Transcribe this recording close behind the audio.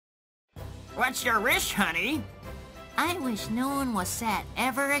What's your wish, honey? I wish no one was sad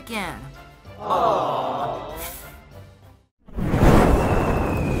ever again.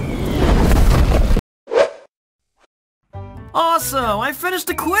 Awesome! I finished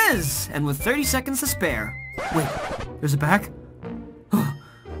the quiz! And with 30 seconds to spare. Wait, there's a back?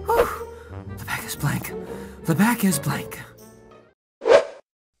 The back is blank. The back is blank.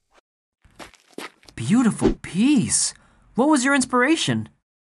 Beautiful piece. What was your inspiration?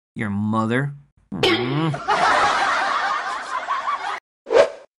 Your mother.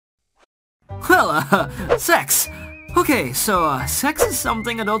 Well, sex. Okay, so, sex is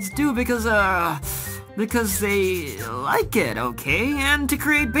something adults do because they like it, okay? And to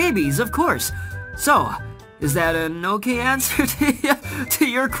create babies, of course. So, is that an okay answer to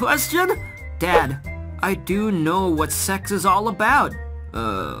your question? Dad, I do know what sex is all about.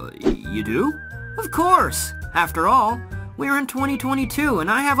 You do? Of course. After all, we're in 2022 and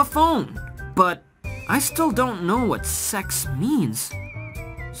I have a phone. But I still don't know what sex means.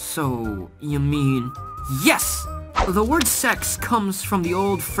 So, you mean... Yes! The word sex comes from the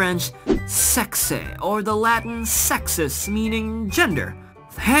old French sexe, or the Latin sexus, meaning gender.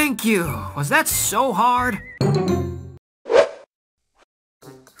 Thank you! Was that so hard?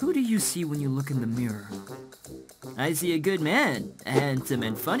 Who do you see when you look in the mirror? I see a good man, a handsome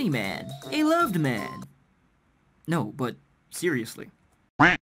and funny man, a loved man. No, but seriously.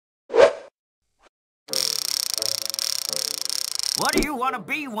 What do you want to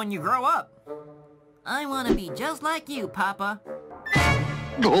be when you grow up? I want to be just like you, Papa.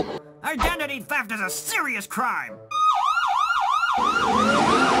 Identity theft is a serious crime!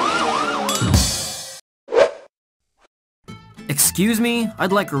 Excuse me?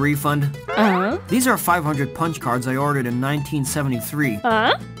 I'd like a refund. These are 500 punch cards I ordered in 1973.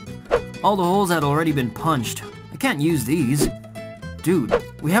 All the holes had already been punched. I can't use these. Dude,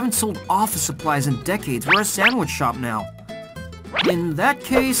 we haven't sold office supplies in decades. We're a sandwich shop now. In that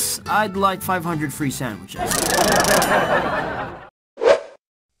case, I'd like 500 free sandwiches.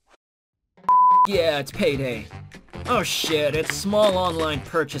 Yeah, it's payday. Oh shit, it's small online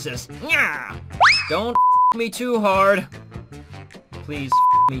purchases. Yeah. Don't me too hard. Please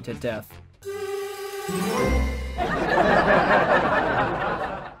me to death.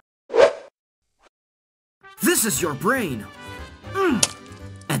 This is your brain.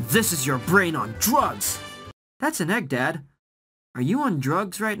 And this is your brain on drugs. That's an egg, Dad. Are you on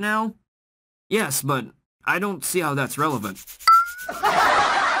drugs right now? Yes, but I don't see how that's relevant.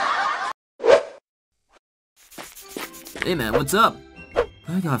 Hey man, what's up?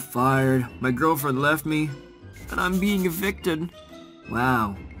 I got fired, my girlfriend left me, and I'm being evicted.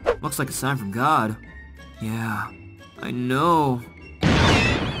 Wow, looks like a sign from God. Yeah, I know.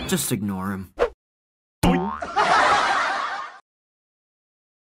 Just ignore him.